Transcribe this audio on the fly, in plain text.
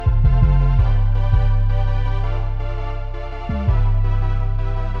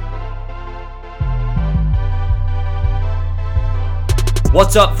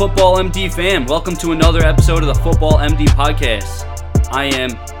What's up, Football MD fam? Welcome to another episode of the Football MD podcast. I am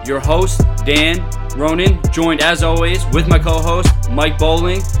your host, Dan Ronan, joined as always with my co-host, Mike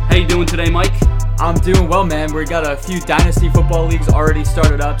Bowling. How you doing today, Mike? I'm doing well, man. We got a few dynasty football leagues already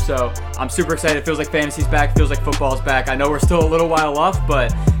started up, so I'm super excited. It feels like fantasy's back, feels like football's back. I know we're still a little while off,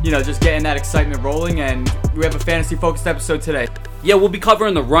 but, just getting that excitement rolling, and we have a fantasy-focused episode today. Yeah, we'll be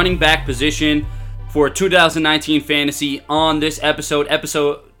covering the running back position for 2019 fantasy on this episode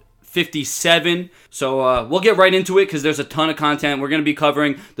 57. So we'll get right into it because there's a ton of content. We're going to be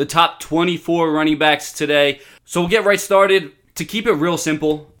covering the top 24 running backs today. So we'll get right started. To keep it real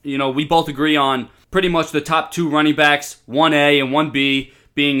simple, we both agree on pretty much the top two running backs, 1A and 1B,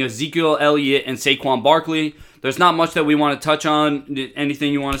 being Ezekiel Elliott and Saquon Barkley. There's not much that we want to touch on.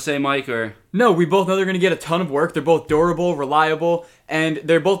 Anything you want to say, Mike? Or No, we both know they're going to get a ton of work. They're both durable, reliable, and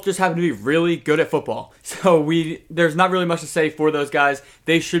they're both just happen to be really good at football. So there's not really much to say for those guys.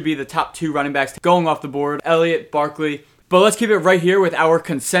 They should be the top two running backs going off the board, Elliott, Barkley. But let's keep it right here with our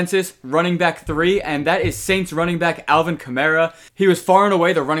consensus running back 3, and that is Saints running back Alvin Kamara. He was far and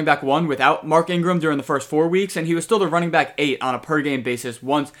away the running back 1 without Mark Ingram during the first 4 weeks, and he was still the running back 8 on a per-game basis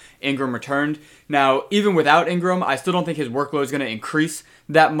once Ingram returned. Now, even without Ingram, I still don't think his workload is going to increase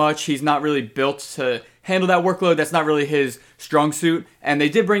that much. He's not really built to handle that workload. That's not really his strong suit. And they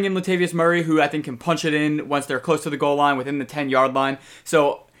did bring in Latavius Murray, who I think can punch it in once they're close to the goal line, within the 10-yard line.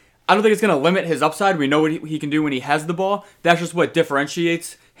 So I don't think it's going to limit his upside. We know what he can do when he has the ball. That's just what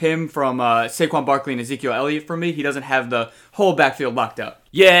differentiates him from Saquon Barkley and Ezekiel Elliott for me. He doesn't have the whole backfield locked up.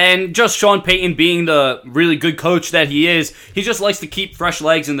 Yeah, and just Sean Payton being the really good coach that he is, he just likes to keep fresh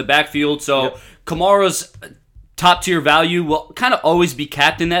legs in the backfield. So yep. Kamara's top-tier value will kind of always be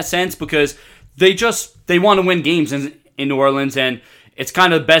capped in that sense because they want to win games in New Orleans, and it's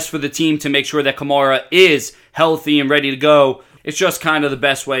kind of best for the team to make sure that Kamara is healthy and ready to go. It's just kind of the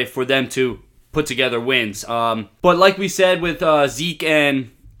best way for them to put together wins. But like we said with Zeke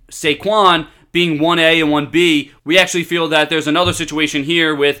and Saquon being 1A and 1B, we actually feel that there's another situation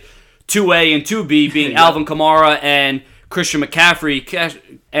here with 2A and 2B being yeah. Alvin Kamara and Christian McCaffrey.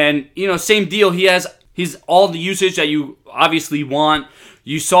 And, same deal. He's all the usage that you obviously want.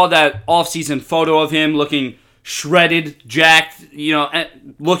 You saw that offseason photo of him looking shredded, jacked,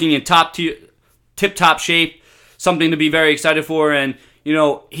 looking in tip-top shape. Something to be very excited for, and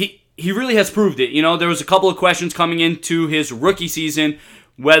he really has proved it. There was a couple of questions coming into his rookie season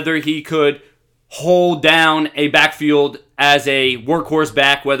whether he could hold down a backfield as a workhorse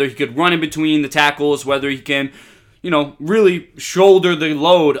back, whether he could run in between the tackles, whether he can really shoulder the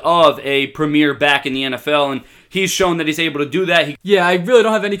load of a premier back in the NFL, and he's shown that he's able to do that. Yeah, I really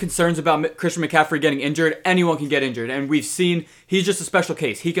don't have any concerns about Christian McCaffrey getting injured. Anyone can get injured, and we've seen he's just a special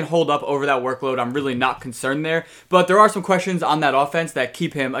case. He can hold up over that workload. I'm really not concerned there, but there are some questions on that offense that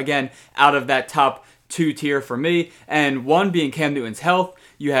keep him, again, out of that top 2 tier for me, and one being Cam Newton's health.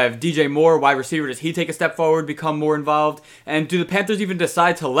 You have DJ Moore, wide receiver. Does he take a step forward, become more involved? And do the Panthers even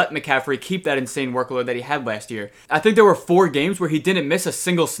decide to let McCaffrey keep that insane workload that he had last year? I think there were 4 games where he didn't miss a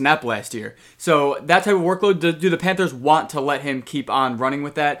single snap last year. So that type of workload, do the Panthers want to let him keep on running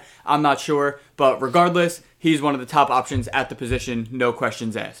with that? I'm not sure. But regardless, he's one of the top options at the position, no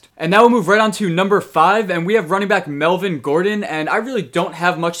questions asked. And now we'll move right on to number 5, and we have running back Melvin Gordon, and I really don't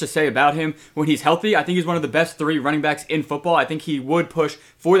have much to say about him when he's healthy. I think he's one of the best 3 running backs in football. I think he would push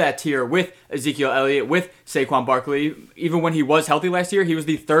for that tier with Ezekiel Elliott, with Saquon Barkley. Even when he was healthy last year, he was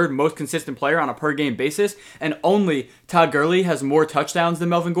the 3rd most consistent player on a per-game basis, and only Todd Gurley has more touchdowns than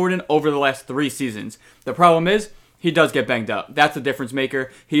Melvin Gordon over the last 3 seasons. The problem is, he does get banged up. That's the difference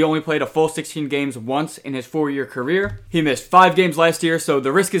maker. He only played a full 16 games once in his 4-year career. He missed 5 games last year, so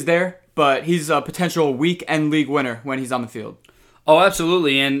the risk is there, but he's a potential week and league winner when he's on the field. Oh,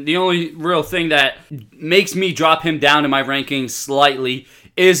 absolutely, and the only real thing that makes me drop him down in my rankings slightly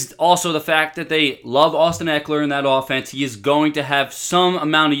is also the fact that they love Austin Eckler in that offense. He is going to have some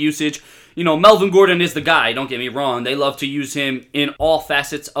amount of usage. Melvin Gordon is the guy, don't get me wrong. They love to use him in all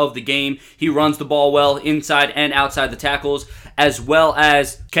facets of the game. He runs the ball well inside and outside the tackles, as well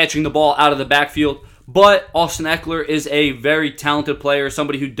as catching the ball out of the backfield. But Austin Eckler is a very talented player,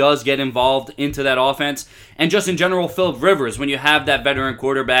 somebody who does get involved into that offense. And just in general, Phillip Rivers, when you have that veteran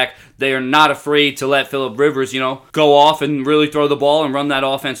quarterback, they are not afraid to let Phillip Rivers, go off and really throw the ball and run that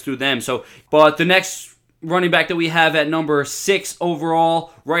offense through them. But the next running back that we have at number 6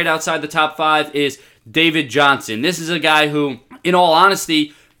 overall, right outside the top 5, is David Johnson. This is a guy who, in all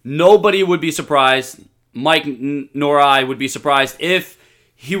honesty, nobody would be surprised, Mike nor I would be surprised, if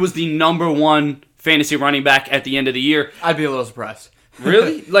he was the number 1 fantasy running back at the end of the year. I'd be a little surprised.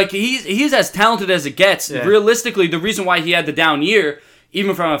 Really? He's as talented as it gets. Yeah. Realistically, the reason why he had the down year,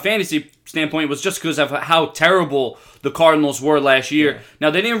 even from a fantasy standpoint, was just because of how terrible the Cardinals were last year. Yeah. Now,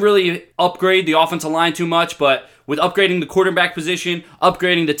 they didn't really upgrade the offensive line too much, but with upgrading the quarterback position,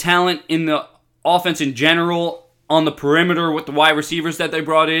 upgrading the talent in the offense in general, on the perimeter with the wide receivers that they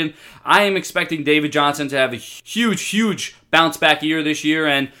brought in, I am expecting David Johnson to have a huge bounce back year this year.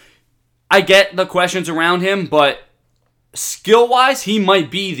 And I get the questions around him, but skill-wise, he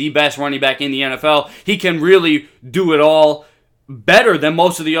might be the best running back in the NFL. He can really do it all better than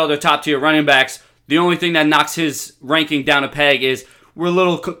most of the other top-tier running backs. The only thing that knocks his ranking down a peg is we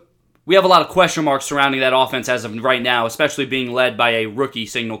have a lot of question marks surrounding that offense as of right now, especially being led by a rookie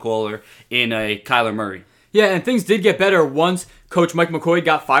signal caller in a Kyler Murray. Yeah, and things did get better once Coach Mike McCoy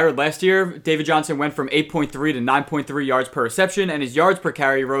got fired last year. David Johnson went from 8.3 to 9.3 yards per reception, and his yards per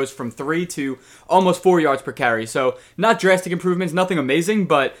carry rose from 3 to almost 4 yards per carry. So not drastic improvements, nothing amazing,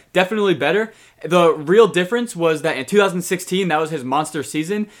 but definitely better. The real difference was that in 2016, that was his monster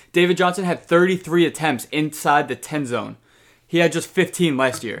season, David Johnson had 33 attempts inside the 10 zone. He had just 15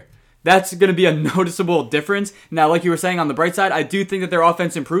 last year. That's going to be a noticeable difference. Now, like you were saying, on the bright side, I do think that their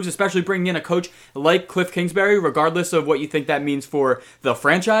offense improves, especially bringing in a coach like Cliff Kingsbury, regardless of what you think that means for the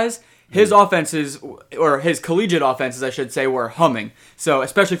franchise. His offenses, or his collegiate offenses, I should say, were humming. So,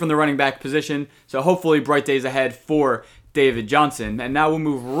 especially from the running back position. So, hopefully, bright days ahead for David Johnson. And now we'll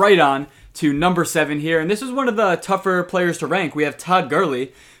move right on to number 7 here. And this is one of the tougher players to rank. We have Todd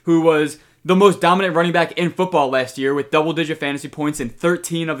Gurley, who was the most dominant running back in football last year with double-digit fantasy points in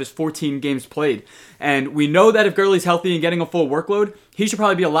 13 of his 14 games played. And we know that if Gurley's healthy and getting a full workload, he should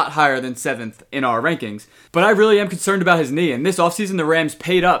probably be a lot higher than 7th in our rankings. But I really am concerned about his knee. And this offseason, the Rams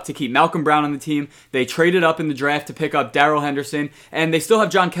paid up to keep Malcolm Brown on the team. They traded up in the draft to pick up Darrell Henderson. And they still have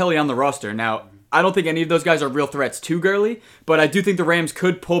John Kelly on the roster. Now, I don't think any of those guys are real threats to Gurley, but I do think the Rams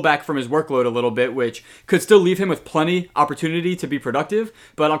could pull back from his workload a little bit, which could still leave him with plenty opportunity to be productive,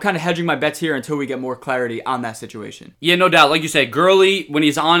 but I'm kind of hedging my bets here until we get more clarity on that situation. Yeah, no doubt. Like you said, Gurley, when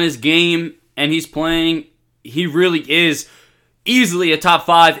he's on his game and he's playing, he really is easily a top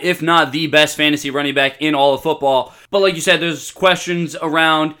 5, if not the best fantasy running back in all of football. But like you said, there's questions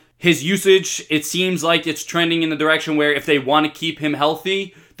around his usage. It seems like it's trending in the direction where if they want to keep him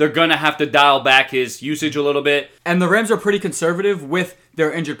healthy, they're going to have to dial back his usage a little bit. And the Rams are pretty conservative with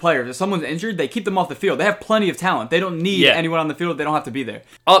their injured players. If someone's injured, they keep them off the field. They have plenty of talent. They don't need anyone on the field. They don't have to be there.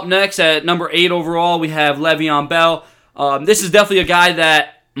 Up next at number 8 overall, we have Le'Veon Bell. This is definitely a guy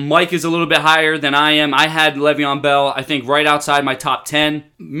that Mike is a little bit higher than I am. I had Le'Veon Bell, I think, right outside my top 10,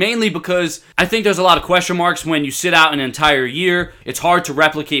 mainly because I think there's a lot of question marks when you sit out an entire year. It's hard to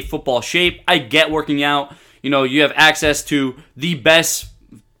replicate football shape. I get working out. You have access to the best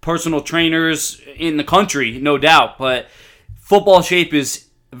personal trainers in the country, no doubt, but football shape is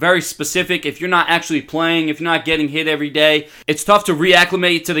very specific. If you're not actually playing, if you're not getting hit every day, it's tough to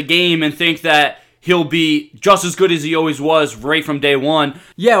reacclimate to the game and think that he'll be just as good as he always was right from day one.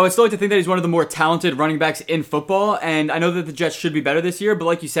 Yeah, well, I still like to think that he's one of the more talented running backs in football, and I know that the Jets should be better this year, but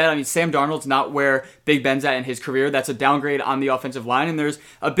like you said, Sam Darnold's not where Big Ben's at in his career. That's a downgrade on the offensive line, and there's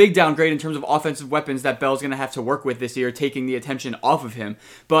a big downgrade in terms of offensive weapons that Bell's going to have to work with this year, taking the attention off of him.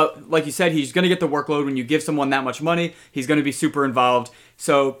 But like you said, he's going to get the workload. When you give someone that much money, he's going to be super involved.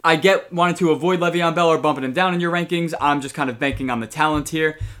 So I get wanting to avoid Le'Veon Bell or bumping him down in your rankings. I'm just kind of banking on the talent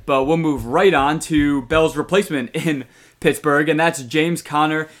here. But we'll move right on to Bell's replacement in Pittsburgh, and that's James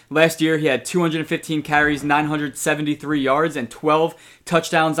Conner. Last year, he had 215 carries, 973 yards, and 12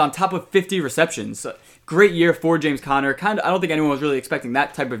 touchdowns on top of 50 receptions. Great year for James Conner. I don't think anyone was really expecting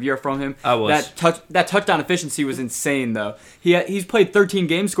that type of year from him. I was. That touchdown efficiency was insane, though. He's played 13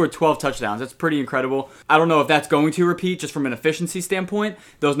 games, scored 12 touchdowns. That's pretty incredible. I don't know if that's going to repeat just from an efficiency standpoint.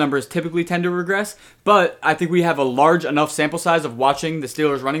 Those numbers typically tend to regress. But I think we have a large enough sample size of watching the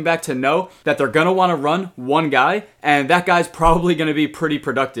Steelers running back to know that they're going to want to run one guy, and that guy's probably going to be pretty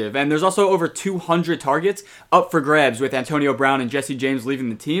productive. And there's also over 200 targets up for grabs with Antonio Brown and Jesse James leaving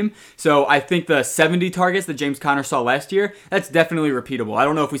the team. So I think the 70 targets that James Conner saw last year, that's definitely repeatable. I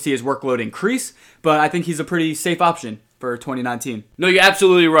don't know if we see his workload increase, but I think he's a pretty safe option for 2019. No, you're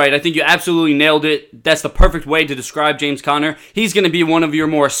absolutely right. I think you absolutely nailed it. That's the perfect way to describe James Conner. He's going to be one of your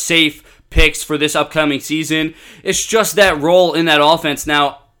more safe picks for this upcoming season. It's just that role in that offense.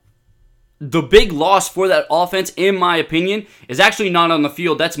 Now, the big loss for that offense, in my opinion, is actually not on the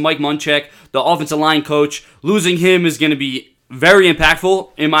field. That's Mike Munchak, the offensive line coach. Losing him is going to be very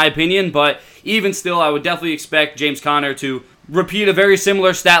impactful, in my opinion, but even still, I would definitely expect James Conner to repeat a very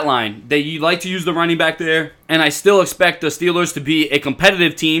similar stat line. They like to use the running back there, and I still expect the Steelers to be a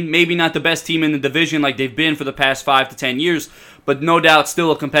competitive team, maybe not the best team in the division like they've been for the past 5 to 10 years, but no doubt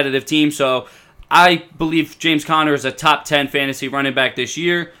still a competitive team, so I believe James Conner is a top 10 fantasy running back this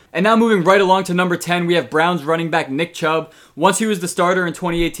year. And now moving right along to number 10, we have Browns running back Nick Chubb. Once he was the starter in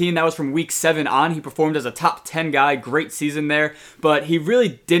 2018, that was from week 7 on. He performed as a top 10 guy, great season there, but he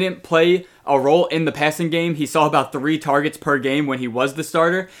really didn't play a role in the passing game. He saw about 3 targets per game when he was the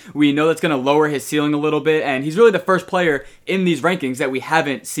starter. We know that's going to lower his ceiling a little bit, and he's really the first player in these rankings that we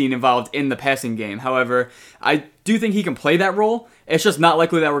haven't seen involved in the passing game. However, I do think he can play that role. It's just not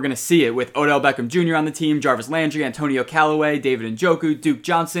likely that we're going to see it with Odell Beckham Jr. on the team, Jarvis Landry, Antonio Callaway, David Njoku, Duke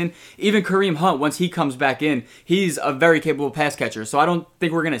Johnson, even Kareem Hunt. Once he comes back in, he's a very capable pass catcher. So I don't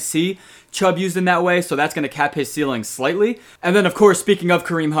think we're going to see Chubb used in that way, so that's going to cap his ceiling slightly. And then, of course, speaking of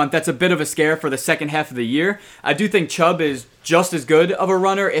Kareem Hunt, that's a bit of a scare for the second half of the year. I do think Chubb is just as good of a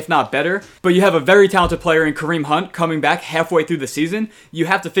runner, if not better. But you have a very talented player in Kareem Hunt coming back halfway through the season. You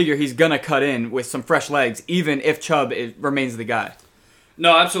have to figure he's going to cut in with some fresh legs, even if Chubb remains the guy.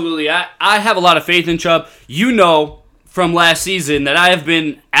 No, absolutely. I have a lot of faith in Chubb. You know from last season that I have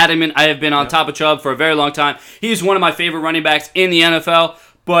been adamant. I have been on top of Chubb for a very long time. He's one of my favorite running backs in the NFL,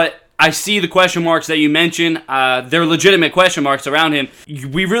 but I see the question marks that you mentioned. They're legitimate question marks around him.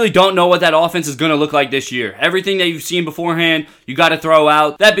 We really don't know what that offense is going to look like this year. Everything that you've seen beforehand, you got to throw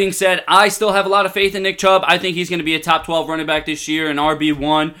out. That being said, I still have a lot of faith in Nick Chubb. I think he's going to be a top 12 running back this year, an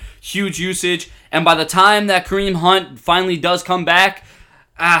RB1, huge usage. And by the time that Kareem Hunt finally does come back,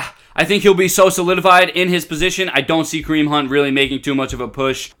 I think he'll be so solidified in his position. I don't see Kareem Hunt really making too much of a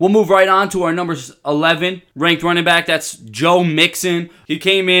push. We'll move right on to our number 11 ranked running back. That's Joe Mixon. He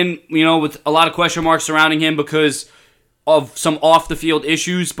came in, with a lot of question marks surrounding him because of some off-the-field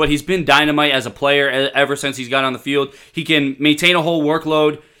issues, but he's been dynamite as a player ever since he's got on the field. He can maintain a whole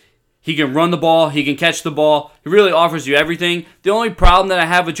workload. He can run the ball. He can catch the ball. He really offers you everything. The only problem that I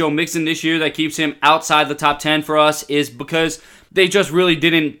have with Joe Mixon this year that keeps him outside the top 10 for us is because they just really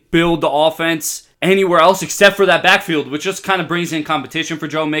didn't build the offense anywhere else except for that backfield, which just kind of brings in competition for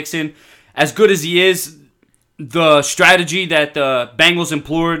Joe Mixon. As good as he is, the strategy that the Bengals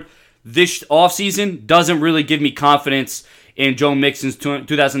employed this offseason doesn't really give me confidence in Joe Mixon's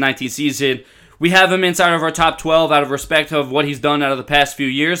 2019 season. We have him inside of our top 12 out of respect of what he's done out of the past few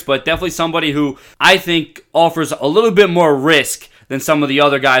years, but definitely somebody who I think offers a little bit more risk than some of the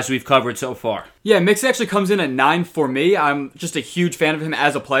other guys we've covered so far. Yeah, Mixon actually comes in at 9 for me. I'm just a huge fan of him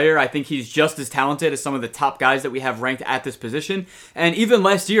as a player. I think he's just as talented as some of the top guys that we have ranked at this position. And even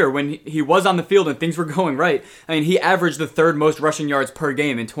last year, when he was on the field and things were going right, he averaged the 3rd most rushing yards per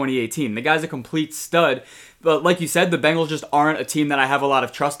game in 2018. The guy's a complete stud. But like you said, the Bengals just aren't a team that I have a lot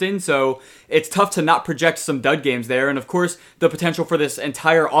of trust in, so it's tough to not project some dud games there. And of course, the potential for this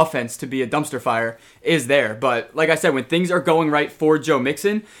entire offense to be a dumpster fire is there. But like I said, when things are going right for Joe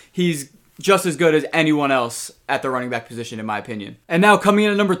Mixon, he's just as good as anyone else at the running back position, in my opinion. And now coming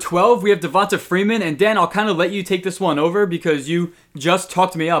in at number 12, we have Devonta Freeman. And Dan, I'll kind of let you take this one over because you just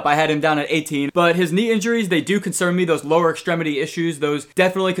talked me up. I had him down at 18. But his knee injuries, they do concern me. Those lower extremity issues, those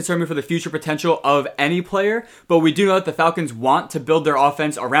definitely concern me for the future potential of any player. But we do know that the Falcons want to build their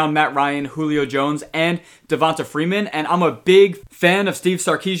offense around Matt Ryan, Julio Jones, and Devonta Freeman. And I'm a big fan of Steve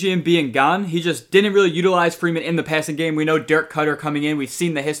Sarkisian being gone. He just didn't really utilize Freeman in the passing game. We know Dirk Cutter coming in. We've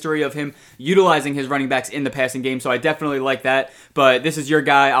seen the history of him utilizing his running backs in the passing game, so I definitely like that. But this is your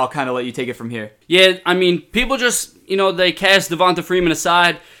guy. I'll kind of let you take it from here. Yeah, people just, they cast Devonta Freeman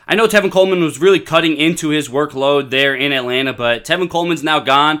aside. I know Tevin Coleman was really cutting into his workload there in Atlanta, but Tevin Coleman's now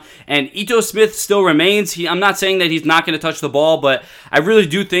gone, and Ito Smith still remains. I'm not saying that he's not going to touch the ball, but I really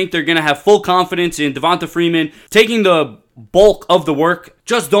do think they're going to have full confidence in Devonta Freeman taking the bulk of the work.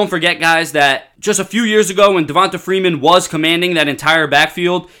 Just don't forget, guys, that just a few years ago when Devonta Freeman was commanding that entire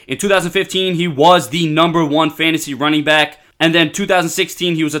backfield, in 2015 he was the number 1 fantasy running back, and then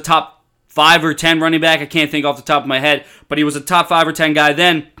 2016 he was a top 5 or 10 running back. I can't think off the top of my head, but he was a top 5 or 10 guy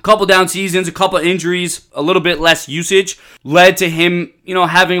then. A couple down seasons, a couple injuries, a little bit less usage led to him,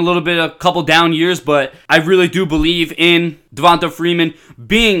 having a couple down years, but I really do believe in Devonta Freeman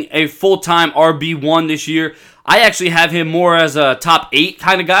being a full-time RB1 this year. I actually have him more as a top 8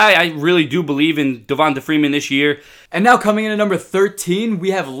 kind of guy. I really do believe in Devonta Freeman this year. And now coming in at number 13,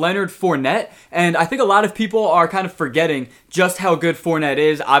 we have Leonard Fournette. And I think a lot of people are kind of forgetting just how good Fournette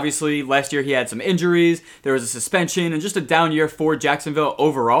is. Obviously, last year he had some injuries, there was a suspension, and just a down year for Jacksonville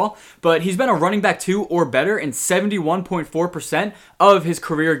overall. But he's been a running back 2 or better in 71.4% of his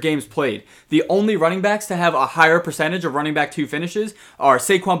career games played. The only running backs to have a higher percentage of running back 2 finishes are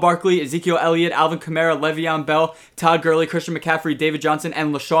Saquon Barkley, Ezekiel Elliott, Alvin Kamara, Le'Veon Bell, Todd Gurley, Christian McCaffrey, David Johnson,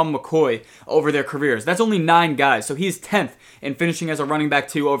 and LaShawn McCoy over their careers. That's only 9 guys, so he's 10th in finishing as a running back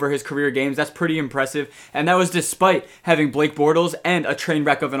 2 over his career games. That's pretty impressive, and that was despite having Blake Bortles and a train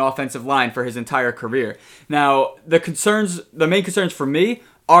wreck of an offensive line for his entire career. Now, the main concerns for me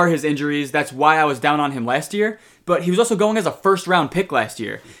are his injuries. That's why I was down on him last year. But he was also going as a first-round pick last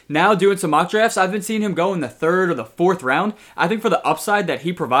year. Now, doing some mock drafts, I've been seeing him go in the 3rd or the 4th round. I think for the upside that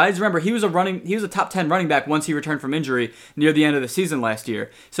he provides, remember, he was a top 10 running back once he returned from injury near the end of the season last year.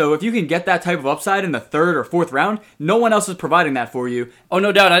 So if you can get that type of upside in the 3rd or 4th round, no one else is providing that for you. Oh,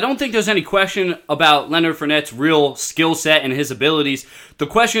 no doubt. I don't think there's any question about Leonard Fournette's real skill set and his abilities. The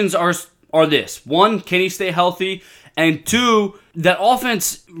questions are this. 1, can he stay healthy? And 2, that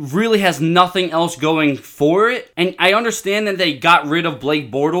offense really has nothing else going for it. And I understand that they got rid of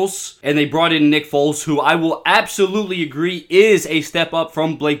Blake Bortles and they brought in Nick Foles, who I will absolutely agree is a step up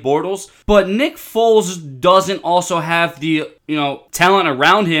from Blake Bortles. But Nick Foles doesn't also have the, talent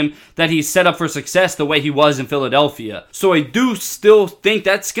around him that he's set up for success the way he was in Philadelphia. So I do still think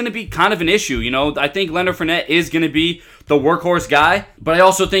that's going to be kind of an issue. I think Leonard Fournette is going to be the workhorse guy, but I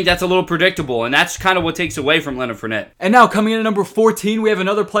also think that's a little predictable, and that's kind of what takes away from Leonard Fournette. And now coming in at number 14, we have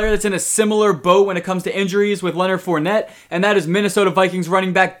another player that's in a similar boat when it comes to injuries with Leonard Fournette, and that is Minnesota Vikings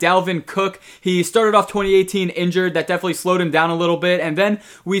running back Dalvin Cook. He started off 2018 injured. That definitely slowed him down a little bit, and then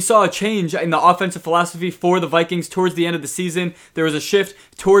we saw a change in the offensive philosophy for the Vikings towards the end of the season. There was a shift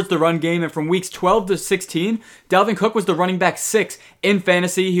towards the run game, and from weeks 12 to 16, Dalvin Cook was the running back 6 in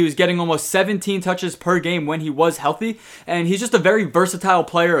fantasy. He was getting almost 17 touches per game when he was healthy, and he's just a very versatile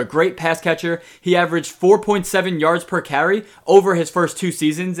player, a great pass catcher. He averaged 4.7 yards per carry over his first 2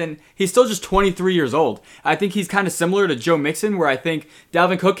 seasons, and he's still just 23 years old. I think he's kind of similar to Joe Mixon, where I think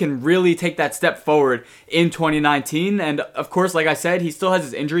Dalvin Cook can really take that step forward in 2019, and of course, like I said, he still has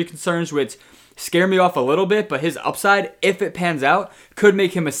his injury concerns, which scare me off a little bit, but his upside, if it pans out, could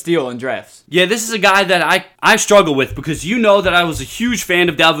make him a steal in drafts. Yeah, this is a guy that I struggle with because that I was a huge fan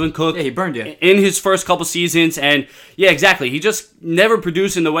of Dalvin Cook. Yeah, he burned you. In his first couple seasons, and yeah, exactly. He just never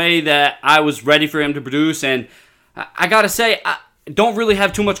produced in the way that I was ready for him to produce, and I gotta say, I don't really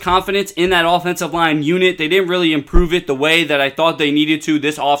have too much confidence in that offensive line unit. They didn't really improve it the way that I thought they needed to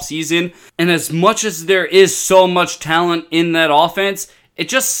this offseason, and as much as there is so much talent in that offense, it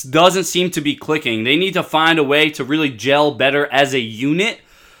just doesn't seem to be clicking. They need to find a way to really gel better as a unit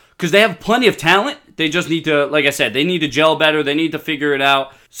because they have plenty of talent. They just need to, like I said, they need to gel better. They need to figure it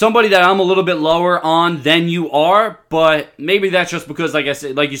out. Somebody that I'm a little bit lower on than you are, but maybe that's just because, like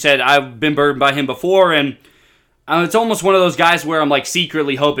you said, I've been burned by him before, and it's almost one of those guys where I'm like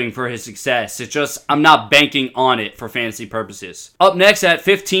secretly hoping for his success. It's just I'm not banking on it for fantasy purposes. Up next at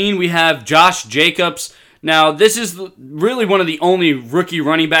 15, we have Josh Jacobs. Now, this is really one of the only rookie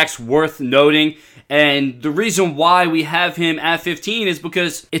running backs worth noting, and the reason why we have him at 15 is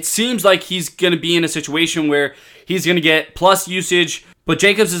because it seems like he's going to be in a situation where he's going to get plus usage, but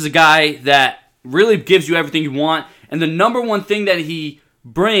Jacobs is a guy that really gives you everything you want, and the number one thing that he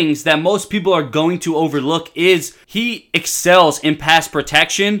brings that most people are going to overlook is he excels in pass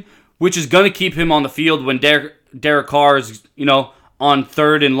protection, which is going to keep him on the field when Derek Carr is, on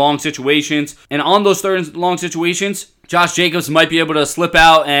 3rd and long situations. And on those 3rd and long situations, Josh Jacobs might be able to slip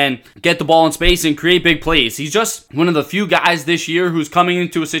out and get the ball in space and create big plays. He's just one of the few guys this year who's coming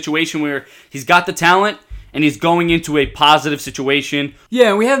into a situation where he's got the talent and he's going into a positive situation. Yeah,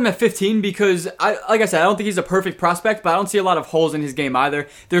 and we have him at 15 because, like I said, I don't think he's a perfect prospect, but I don't see a lot of holes in his game either.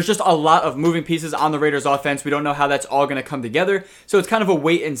 There's just a lot of moving pieces on the Raiders offense. We don't know how that's all going to come together, so it's kind of a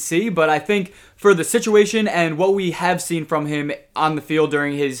wait and see, but I think for the situation and what we have seen from him on the field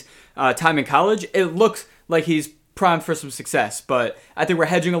during his time in college, it looks like he's primed for some success, but I think we're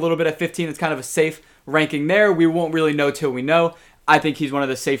hedging a little bit at 15. It's kind of a safe ranking there. We won't really know till we know. I think he's one of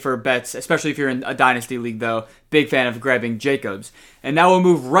the safer bets, especially if you're in a dynasty league, though. Big fan of grabbing Jacobs. And now we'll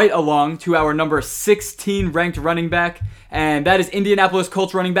move right along to our number 16 ranked running back, and that is Indianapolis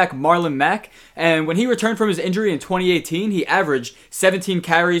Colts running back Marlon Mack. And when he returned from his injury in 2018, he averaged 17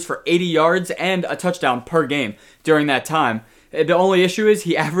 carries for 80 yards and a touchdown per game during that time. The only issue is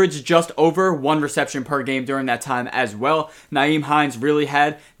he averaged just over 1 reception per game during that time as well. Nyheim Hines really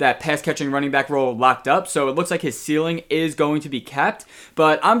had that pass-catching running back role locked up, so it looks like his ceiling is going to be capped.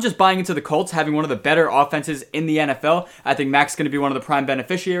 But I'm just buying into the Colts having one of the better offenses in the NFL. I think Mack's going to be one of the prime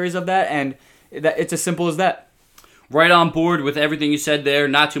beneficiaries of that, and it's as simple as that. Right on board with everything you said there.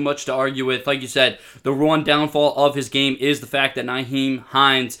 Not too much to argue with. Like you said, the one downfall of his game is the fact that Nyheim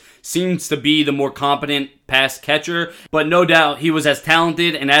Hines seems to be the more competent pass catcher. But no doubt he was as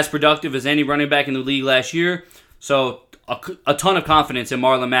talented and as productive as any running back in the league last year. So a ton of confidence in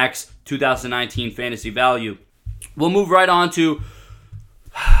Marlon Mack's 2019 fantasy value. We'll move right on to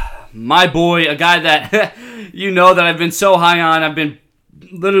my boy, a guy that that I've been so high on. I've been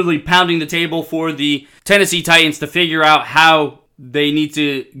literally pounding the table for the Tennessee Titans to figure out how they need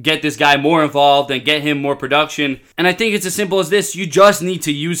to get this guy more involved and get him more production. And I think it's as simple as this. You just need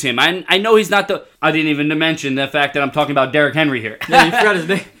to use him. I know he's not I didn't even mention the fact that I'm talking about Derrick Henry here. Yeah, you forgot his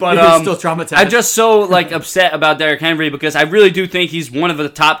name. But he's still traumatized. I'm just so upset about Derrick Henry because I really do think he's one of the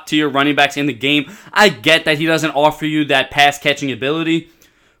top tier running backs in the game. I get that he doesn't offer you that pass catching ability,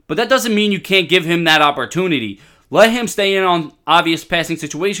 but that doesn't mean you can't give him that opportunity. Let him stay in on obvious passing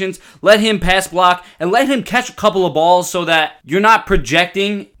situations, let him pass block, and let him catch a couple of balls so that you're not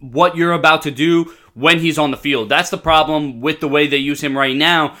projecting what you're about to do when he's on the field. That's the problem with the way they use him right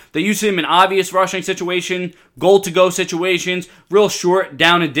now. They use him in obvious rushing situation, goal-to-go situations, real short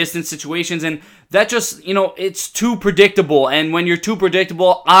down and distance situations, and that just, it's too predictable. And when you're too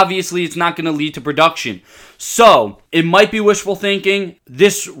predictable, obviously it's not going to lead to production. So, it might be wishful thinking.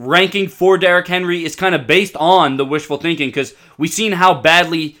 This ranking for Derrick Henry is kind of based on the wishful thinking because we've seen how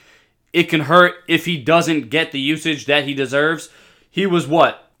badly it can hurt if he doesn't get the usage that he deserves. He was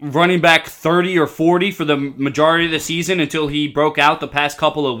running back 30 or 40 for the majority of the season until he broke out the past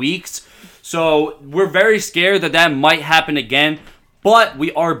couple of weeks. So we're very scared that might happen again. But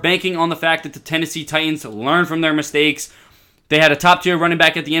we are banking on the fact that the Tennessee Titans learn from their mistakes. They had a top-tier running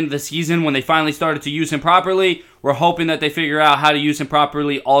back at the end of the season when they finally started to use him properly. We're hoping that they figure out how to use him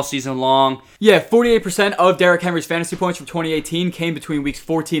properly all season long. Yeah, 48% of Derrick Henry's fantasy points from 2018 came between weeks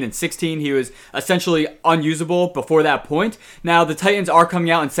 14 and 16. He was essentially unusable before that point. Now, the Titans are coming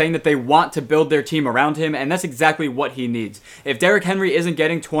out and saying that they want to build their team around him, and that's exactly what he needs. If Derrick Henry isn't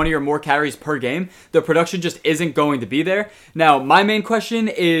getting 20 or more carries per game, the production just isn't going to be there. Now, my main question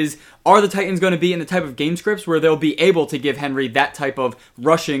is, are the Titans going to be in the type of game scripts where they'll be able to give Henry that type of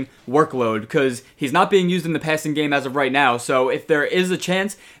rushing workload? Because he's not being used in the passing game as of right now. So if there is a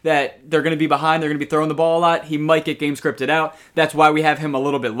chance that they're going to be behind, they're going to be throwing the ball a lot, he might get game scripted out. That's why we have him a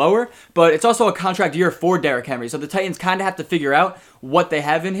little bit lower. But it's also a contract year for Derrick Henry. So the Titans kind of have to figure out what they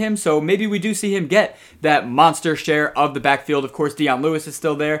have in him. So maybe we do see him get that monster share of the backfield. Of course, Deion Lewis is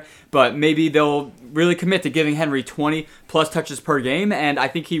still there, but maybe they'll really commit to giving Henry 20 plus touches per game, and I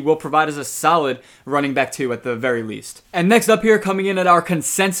think he will provide us a solid running back 2 at the very least. And next up here, coming in at our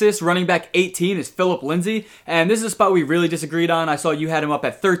consensus running back 18 is Phillip Lindsay, and this is a spot we really disagreed on. I saw you had him up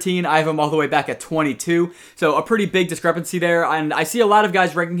at 13, I have him all the way back at 22, so a pretty big discrepancy there, and I see a lot of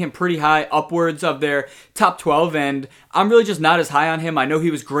guys ranking him pretty high, upwards of their top 12, and I'm really just not as high on him. I know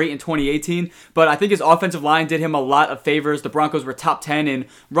he was great in 2018, but I think his offensive line did him a lot of favors. The Broncos were top 10 in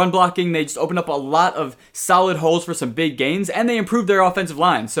run blocking. They just opened up a lot of solid holes for some big gains, and they improved their offensive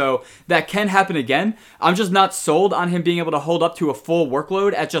line. So that can happen again. I'm just not sold on him being able to hold up to a full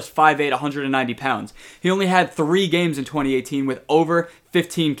workload at just 5'8", 190 pounds. He only had 3 games in 2018 with over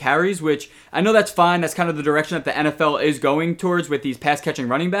 15 carries, which I know that's fine. That's kind of the direction that the NFL is going towards with these pass-catching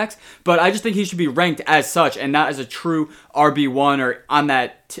running backs, but I just think he should be ranked as such and not as a true RB1 or on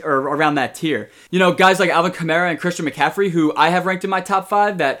that or around that tier. You know, guys like Alvin Kamara and Christian McCaffrey, who I have ranked in my top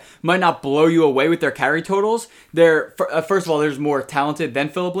 5 that might not blow you away with their carry totals. They're, first of all, they're more talented than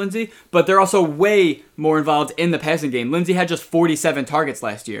Phillip Lindsay, but they're also way more involved in the passing game. Lindsay had just 47 targets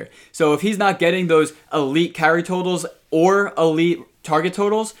last year. So if he's not getting those elite carry totals or elite target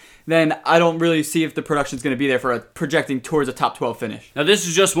totals, then I don't really see if the production is going to be there for projecting towards a top 12 finish. Now, this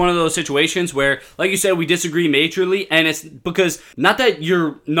is just one of those situations where, like you said, we disagree majorly, and it's because, not that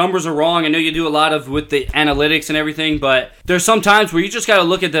your numbers are wrong, I know you do a lot of with the analytics and everything, but there's some times where you just got to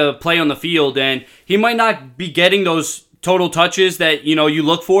look at the play on the field, and he might not be getting those total touches that, you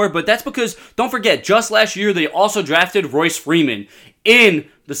look for, but that's because, don't forget, just last year, they also drafted Royce Freeman in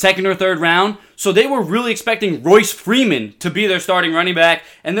the second or third round. So they were really expecting Royce Freeman to be their starting running back.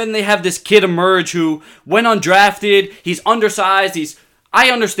 And then they have this kid emerge who went undrafted. He's undersized. I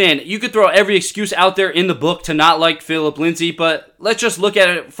understand. You could throw every excuse out there in the book to not like Phillip Lindsay, but let's just look at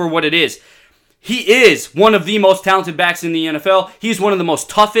it for what it is. He is one of the most talented backs in the NFL. He's one of the most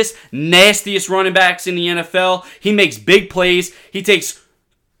toughest, nastiest running backs in the NFL. He makes big plays. He takes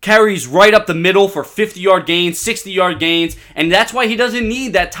carries right up the middle for 50-yard gains, 60-yard gains, and that's why he doesn't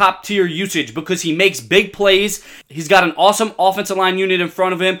need that top-tier usage, because he makes big plays. He's got an awesome offensive line unit in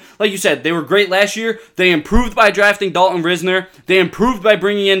front of him. Like you said, they were great last year. They improved by drafting Dalton Risner. They improved by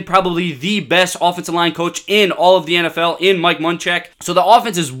bringing in probably the best offensive line coach in all of the NFL, in Mike Munchak. So the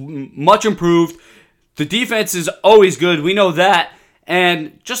offense is much improved. The defense is always good. We know that.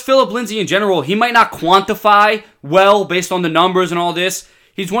 And just Phillip Lindsay in general, he might not quantify well based on the numbers and all this.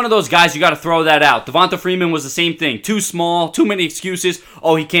 he's one of those guys you got to throw that out. Devonta Freeman was the same thing. Too small, too many excuses.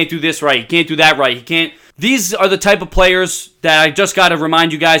 Oh, he can't do this right. He can't do that right. He can't. These are the type of players that I just got to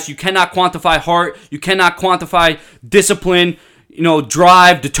remind you guys, you cannot quantify heart. You cannot quantify discipline,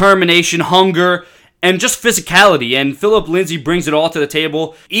 drive, determination, hunger, and just physicality. And Philip Lindsay brings it all to the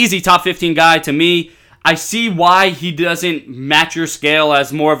table. Easy top 15 guy to me. I see why he doesn't match your scale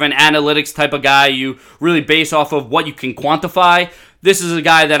as more of an analytics type of guy. You really base off of what you can quantify. This is a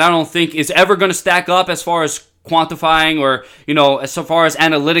guy that I don't think is ever going to stack up as far as quantifying or, as far as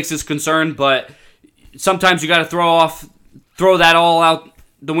analytics is concerned. But sometimes you got to throw that all out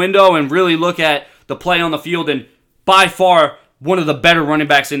the window and really look at the play on the field. And by far, one of the better running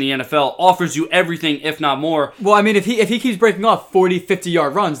backs in the NFL, offers you everything, if not more. Well, I mean, if he keeps breaking off 40,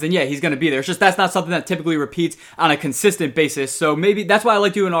 50-yard runs, then yeah, he's going to be there. It's just that's not something that typically repeats on a consistent basis. So maybe that's why I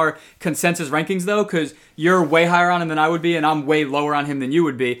like doing our consensus rankings, though, because you're way higher on him than I would be, and I'm way lower on him than you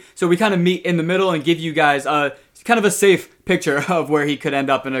would be. So we kind of meet in the middle and give you guys kind of a safe picture of where he could end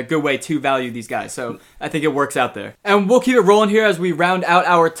up and a good way to value these guys. So I think it works out there. And we'll keep it rolling here as we round out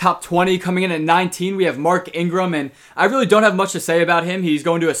our top 20. Coming in at 19, we have Mark Ingram, and I really don't have much to say about him. He's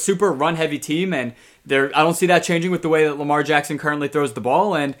going to a super run-heavy team, and I don't see that changing with the way that Lamar Jackson currently throws the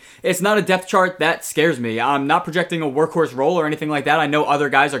ball, and it's not a depth chart that scares me. I'm not projecting a workhorse role or anything like that. I know other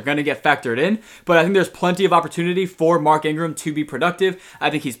guys are going to get factored in, but I think there's plenty of opportunity for Mark Ingram to be productive.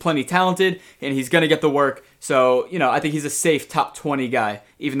 I think he's plenty talented, and he's going to get the work. So, I think he's a safe top 20 guy,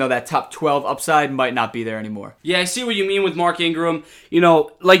 even though that top 12 upside might not be there anymore. Yeah, I see what you mean with Mark Ingram.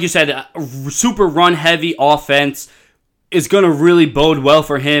 Like you said, a super run-heavy offense is going to really bode well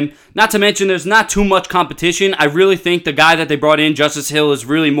for him. Not to mention, there's not too much competition. I really think the guy that they brought in, Justice Hill, is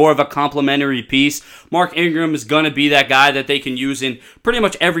really more of a complementary piece. Mark Ingram is going to be that guy that they can use in pretty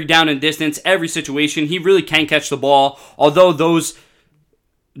much every down and distance, every situation. He really can catch the ball, although those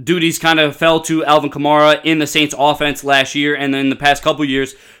duties kind of fell to Alvin Kamara in the Saints offense last year and then the past couple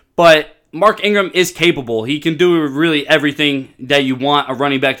years. But Mark Ingram is capable. He can do really everything that you want a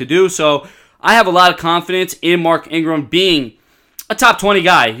running back to do. So I have a lot of confidence in Mark Ingram being a top 20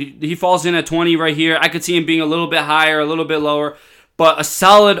 guy. He falls in at 20 right here. I could see him being a little bit higher, a little bit lower, but a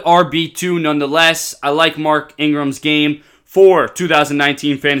solid RB2 nonetheless. I like Mark Ingram's game for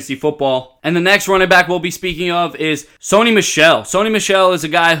 2019 fantasy football. And the next running back we'll be speaking of is Sony Michel. Sony Michel is a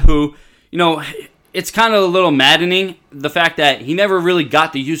guy who, it's kind of a little maddening, the fact that he never really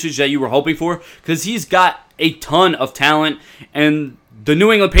got the usage that you were hoping for, because he's got a ton of talent, and the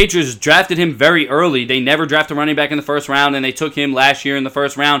New England Patriots drafted him very early. They never drafted a running back in the first round, and they took him last year in the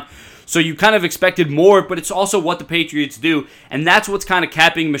first round. So you kind of expected more, but it's also what the Patriots do, and that's what's kind of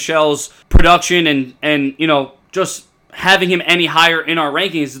capping Michel's production and just having him any higher in our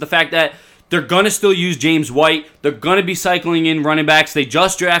rankings is the fact that they're going to still use James White. They're going to be cycling in running backs. They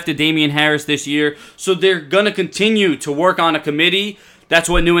just drafted Damian Harris this year, so they're going to continue to work on a committee. That's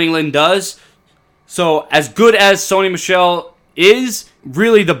what New England does. So as good as Sony Michel is,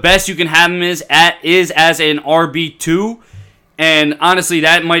 really the best you can have him is as an RB2. And honestly,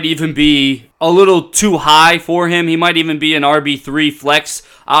 that might even be a little too high for him. He might even be an RB3 flex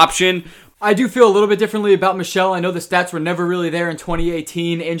option. I do feel a little bit differently about Michel. I know the stats were never really there in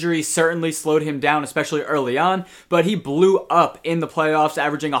 2018. Injuries certainly slowed him down, especially early on, but he blew up in the playoffs,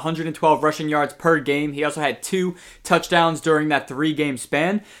 averaging 112 rushing yards per game. He also had 2 touchdowns during that 3-game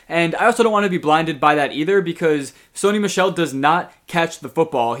span, and I also don't want to be blinded by that either, because Sony Michel does not catch the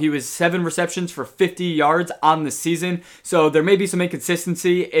football. He was 7 receptions for 50 yards on the season, so there may be some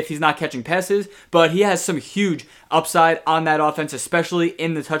inconsistency if he's not catching passes, but he has some huge upside on that offense, especially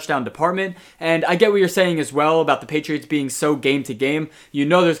in the touchdown department. And I get what you're saying as well about the Patriots being so game to game.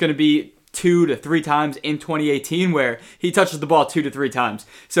 There's going to be 2 to 3 times in 2018 where he touches the ball 2 to 3 times.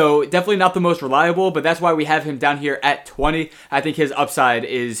 So definitely not the most reliable, but that's why we have him down here at 20. I think his upside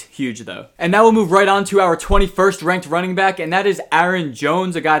is huge though. And now we'll move right on to our 21st ranked running back, and that is Aaron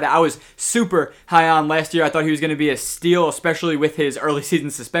Jones, a guy that I was super high on last year. I thought he was going to be a steal, especially with his early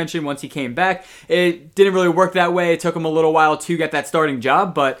season suspension once he came back. It didn't really work that way. It took him a little while to get that starting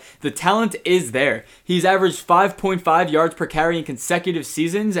job, but the talent is there. He's averaged 5.5 yards per carry in consecutive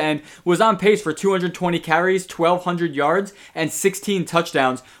seasons and was on pace for 220 carries, 1,200 yards, and 16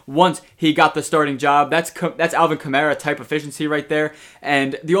 touchdowns once he got the starting job. That's Alvin Kamara type efficiency right there.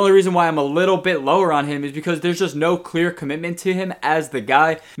 And the only reason why I'm a little bit lower on him is because there's just no clear commitment to him as the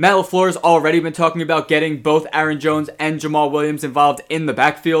guy. Matt LaFleur's already been talking about getting both Aaron Jones and Jamal Williams involved in the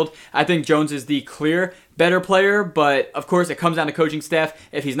backfield. I think Jones is the clear better player, but of course it comes down to coaching staff.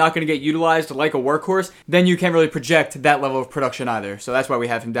 If he's not going to get utilized like a workhorse, then you can't really project that level of production either. So that's why we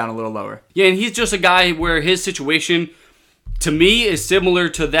have him down a little lower. Yeah, and he's just a guy where his situation, to me, is similar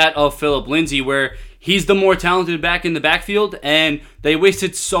to that of Phillip Lindsay, where he's the more talented back in the backfield, and they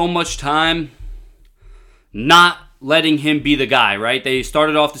wasted so much time not letting him be the guy, right? They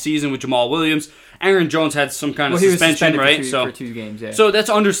started off the season with Jamal Williams. Aaron Jones had some kind of suspension, right? For two games, yeah. So that's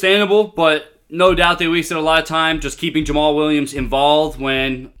understandable, but no doubt they wasted a lot of time just keeping Jamal Williams involved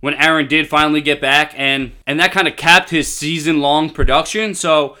when Aaron did finally get back, and that kind of capped his season-long production.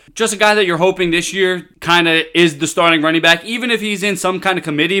 So just a guy that you're hoping this year kind of is the starting running back, even if he's in some kind of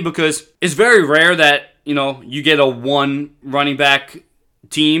committee, because it's very rare that, you get a one running back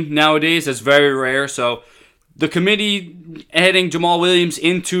team nowadays. That's very rare. So the committee heading Jamal Williams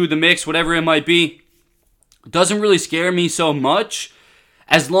into the mix, whatever it might be, doesn't really scare me so much,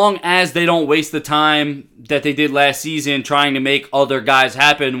 as long as they don't waste the time that they did last season trying to make other guys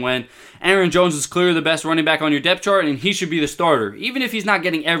happen, when Aaron Jones is clearly the best running back on your depth chart and he should be the starter. Even if he's not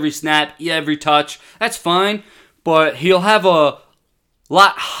getting every snap, every touch, that's fine, but he'll have a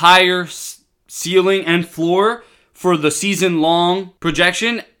lot higher ceiling and floor for the season-long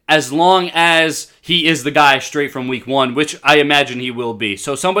projection, as long as he is the guy straight from week one, which I imagine he will be.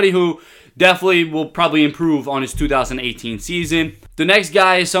 So somebody who definitely will probably improve on his 2018 season. The next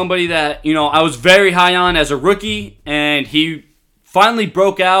guy is somebody that, I was very high on as a rookie, and he finally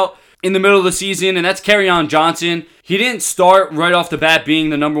broke out in the middle of the season, and that's Kerryon Johnson. He didn't start right off the bat being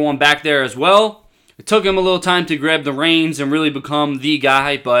the number one back there as well. It took him a little time to grab the reins and really become the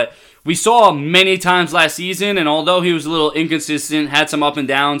guy, but we saw many times last season, and although he was a little inconsistent, had some up and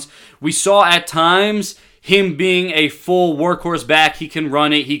downs, we saw at times him being a full workhorse back. He can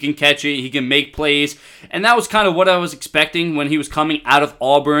run it, he can catch it, he can make plays. And that was kind of what I was expecting when he was coming out of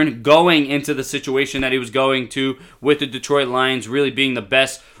Auburn, going into the situation that he was going to with the Detroit Lions, really being the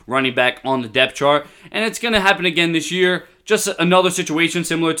best running back on the depth chart. And it's going to happen again this year. Just another situation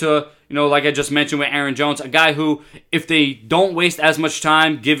similar to, like I just mentioned with Aaron Jones, a guy who, if they don't waste as much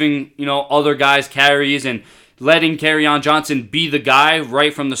time giving, other guys carries and letting Kerryon Johnson be the guy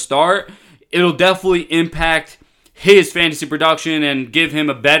right from the start, it'll definitely impact his fantasy production and give him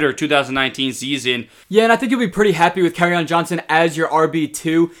a better 2019 season. Yeah, and I think you'll be pretty happy with Kerryon Johnson as your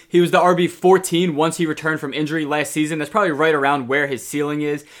RB2. He was the RB14 once he returned from injury last season. That's probably right around where his ceiling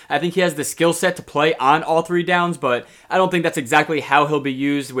is. I think he has the skill set to play on all three downs, but I don't think that's exactly how he'll be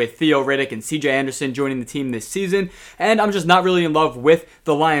used with Theo Riddick and CJ Anderson joining the team this season. And I'm just not really in love with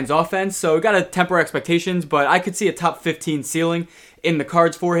the Lions offense, so we got to temper expectations, but I could see a top 15 ceiling in the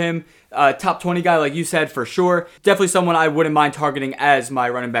cards for him. Top 20 guy, like you said, for sure. Definitely someone I wouldn't mind targeting as my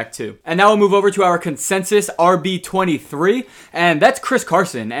running back too. And now we'll move over to our consensus RB23, and that's Chris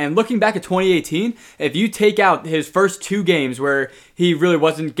Carson. And looking back at 2018, if you take out his first two games where he really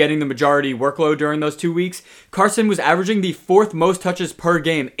wasn't getting the majority workload during those 2 weeks, Carson was averaging the fourth most touches per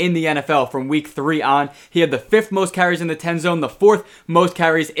game in the NFL from week 3 on. He had the fifth most carries in the 10 zone, the fourth most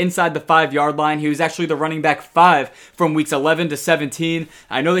carries inside the 5-yard line. He was actually the running back 5 from weeks 11 to 17.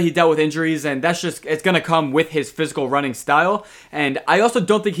 I know that he dealt with injuries, and it's going to come with his physical running style. And I also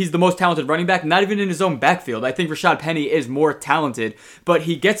don't think he's the most talented running back, not even in his own backfield. I think Rashad Penny is more talented, but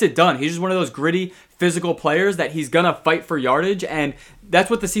he gets it done. He's just one of those gritty, physical players that he's going to fight for yardage, and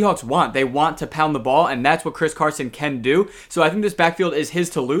that's what the Seahawks want. They want to pound the ball, and that's what Chris Carson can do. So I think this backfield is his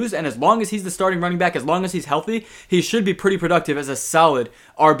to lose, and as long as he's the starting running back, as long as he's healthy, he should be pretty productive as a solid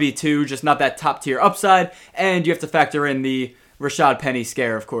RB2, just not that top-tier upside, and you have to factor in the Rashad Penny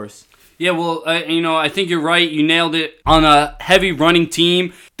scare, of course. Yeah, well, I think you're right. You nailed it. On a heavy running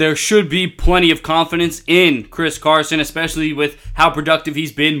team, there should be plenty of confidence in Chris Carson, especially with how productive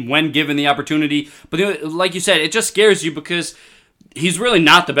he's been when given the opportunity. But like you said, it just scares you because he's really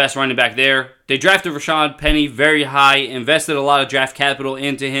not the best running back there. They drafted Rashad Penny very high, invested a lot of draft capital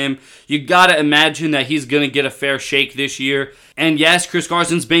into him. You got to imagine that he's going to get a fair shake this year. And yes, Chris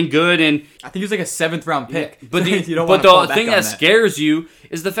Carson's been good, and I think he was like a 7th-round pick. Yeah, but the thing that scares you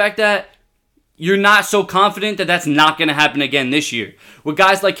is the fact that you're not so confident that that's not going to happen again this year. With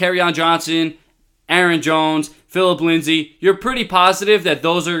guys like Kerryon Johnson, Aaron Jones, Phillip Lindsay, you're pretty positive that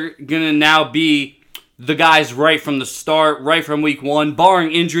those are going to now be the guys right from the start, right from week 1.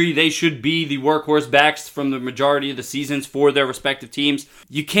 Barring injury, they should be the workhorse backs from the majority of the seasons for their respective teams.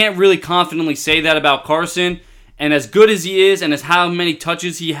 You can't really confidently say that about Carson. And as good as he is and as how many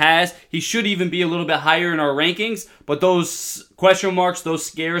touches he has, he should even be a little bit higher in our rankings. But those question marks, those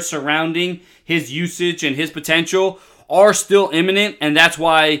scares surrounding his usage and his potential are still imminent. And that's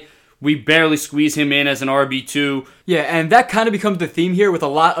why we barely squeeze him in as an RB2. Yeah, and that kind of becomes the theme here with a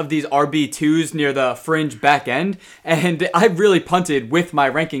lot of these RB2s near the fringe back end. And I really punted with my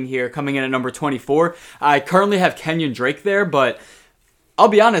ranking here coming in at number 24. I currently have Kenyon Drake there, but I'll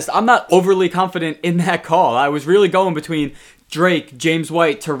be honest, I'm not overly confident in that call. I was really going between Drake, James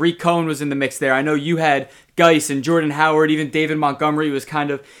White, Tariq Cohen was in the mix there. I know you had Geis and Jordan Howard, even David Montgomery was kind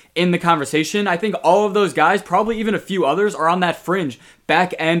of in the conversation. I think all of those guys, probably even a few others, are on that fringe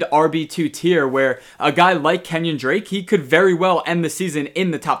back end RB2 tier where a guy like Kenyon Drake, he could very well end the season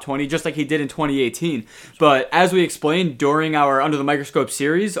in the top 20 just like he did in 2018. But as we explained during our Under the Microscope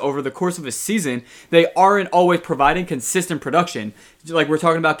series, over the course of a season, they aren't always providing consistent production. Like we're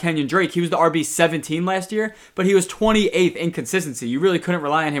talking about Kenyon Drake, he was the RB17 last year, but he was 28th in consistency. You really couldn't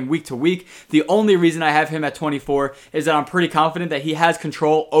rely on him week to week. The only reason I have him at 24 is that I'm pretty confident that he has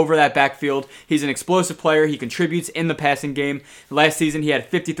control over that backfield. He's an explosive player. He contributes in the passing game. Last season, he had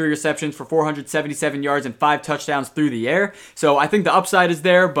 53 receptions for 477 yards and 5 touchdowns through the air. So I think the upside is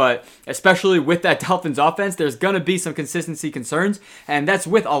there, but especially with that Dolphins offense, there's going to be some consistency concerns, and that's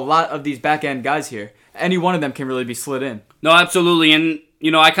with a lot of these back-end guys here. Any one of them can really be slid in. No, absolutely. And,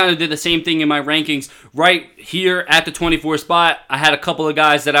 I kind of did the same thing in my rankings. Right here at the 24 spot, I had a couple of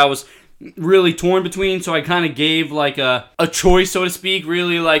guys that I was really torn between, so I kind of gave like a choice, so to speak,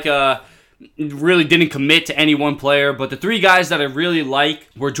 really didn't commit to any one player. But the 3 guys that I really like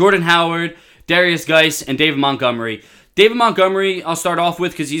were Jordan Howard, Darius Geis, and David Montgomery. David Montgomery, I'll start off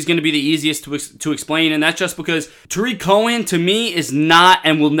with because he's going to be the easiest to explain, and that's just because Tariq Cohen, to me, is not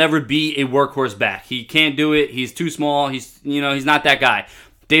and will never be a workhorse back. He can't do it. He's too small. He's not that guy.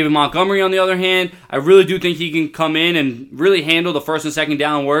 David Montgomery, on the other hand, I really do think he can come in and really handle the first and second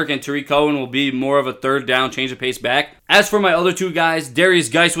down work, and Tariq Cohen will be more of a third down, change of pace back. As for my other 2 guys, Darius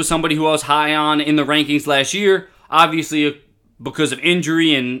Geis was somebody who I was high on in the rankings last year. Obviously, because of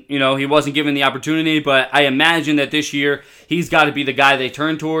injury and, he wasn't given the opportunity, but I imagine that this year he's got to be the guy they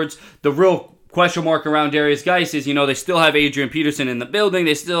turn towards. The real question mark around Darius Geis is, they still have Adrian Peterson in the building.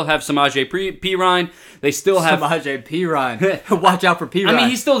 They still have Samaje Perine. They still have Samaje Perine. Watch out for Perine. I mean,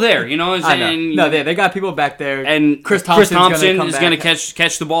 he's still there, I know. No, they got people back there. And Chris Thompson is going to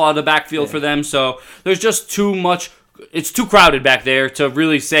catch the ball out of the backfield for them. So there's just too much. It's too crowded back there to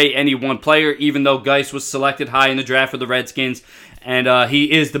really say any one player, even though Geis was selected high in the draft for the Redskins, and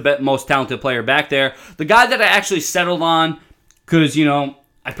he is the most talented player back there. The guy that I actually settled on, because,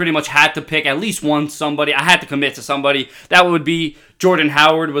 I pretty much had to pick at least somebody. I had to commit to somebody. That would be Jordan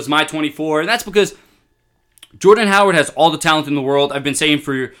Howard was my 24, and that's because Jordan Howard has all the talent in the world. I've been saying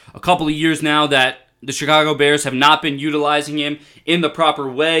for a couple of years now that the Chicago Bears have not been utilizing him in the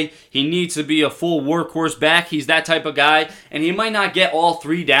proper way. He needs to be a full workhorse back. He's that type of guy, and he might not get all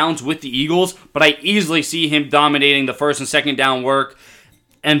 3 downs with the Eagles, but I easily see him dominating the first and second down work.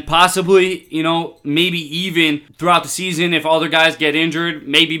 And possibly, maybe even throughout the season, if other guys get injured,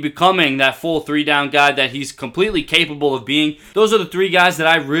 maybe becoming that full 3-down guy that he's completely capable of being. Those are the 3 guys that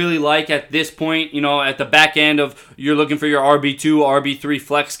I really like at this point, at the back end of you're looking for your RB2, RB3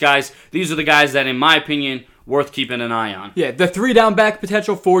 flex guys. These are the guys that, in my opinion, worth keeping an eye on. Yeah, the 3-down back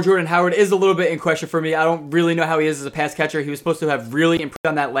potential for Jordan Howard is a little bit in question for me. I don't really know how he is as a pass catcher. He was supposed to have really improved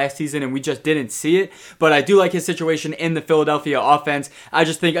on that last season, and we just didn't see it. But I do like his situation in the Philadelphia offense. I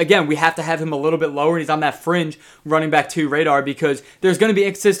just think, again, we have to have him a little bit lower, and he's on that fringe running back 2 radar because there's going to be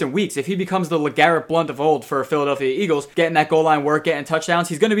inconsistent weeks. If he becomes the LeGarrette Blount of old for Philadelphia Eagles, getting that goal line work, getting touchdowns,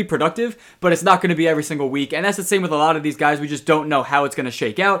 he's going to be productive, but it's not going to be every single week. And that's the same with a lot of these guys. We just don't know how it's going to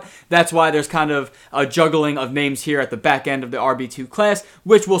shake out. That's why there's kind of a juggling of names here at the back end of the RB2 class,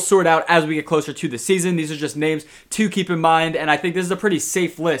 which we'll sort out as we get closer to the season. These are just names to keep in mind, and I think this is a pretty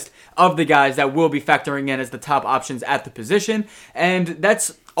safe list of the guys that will be factoring in as the top options at the position, and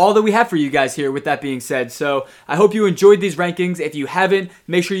that's all that we have for you guys here with that being said. So I hope you enjoyed these rankings. If you haven't,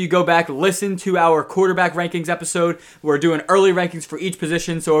 make sure you go back, listen to our quarterback rankings episode. We're doing early rankings for each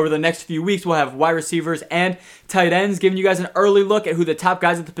position. So over the next few weeks, we'll have wide receivers and tight ends, giving you guys an early look at who the top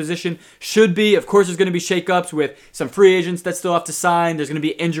guys at the position should be. Of course, there's going to be shakeups with some free agents that still have to sign. There's going to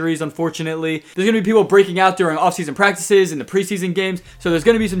be injuries, unfortunately. There's going to be people breaking out during offseason practices and the preseason games. So there's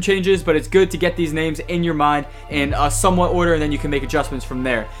going to be some changes, but it's good to get these names in your mind in a somewhat order, and then you can make adjustments from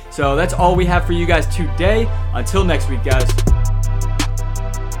there. So that's all we have for you guys today. Until next week, guys.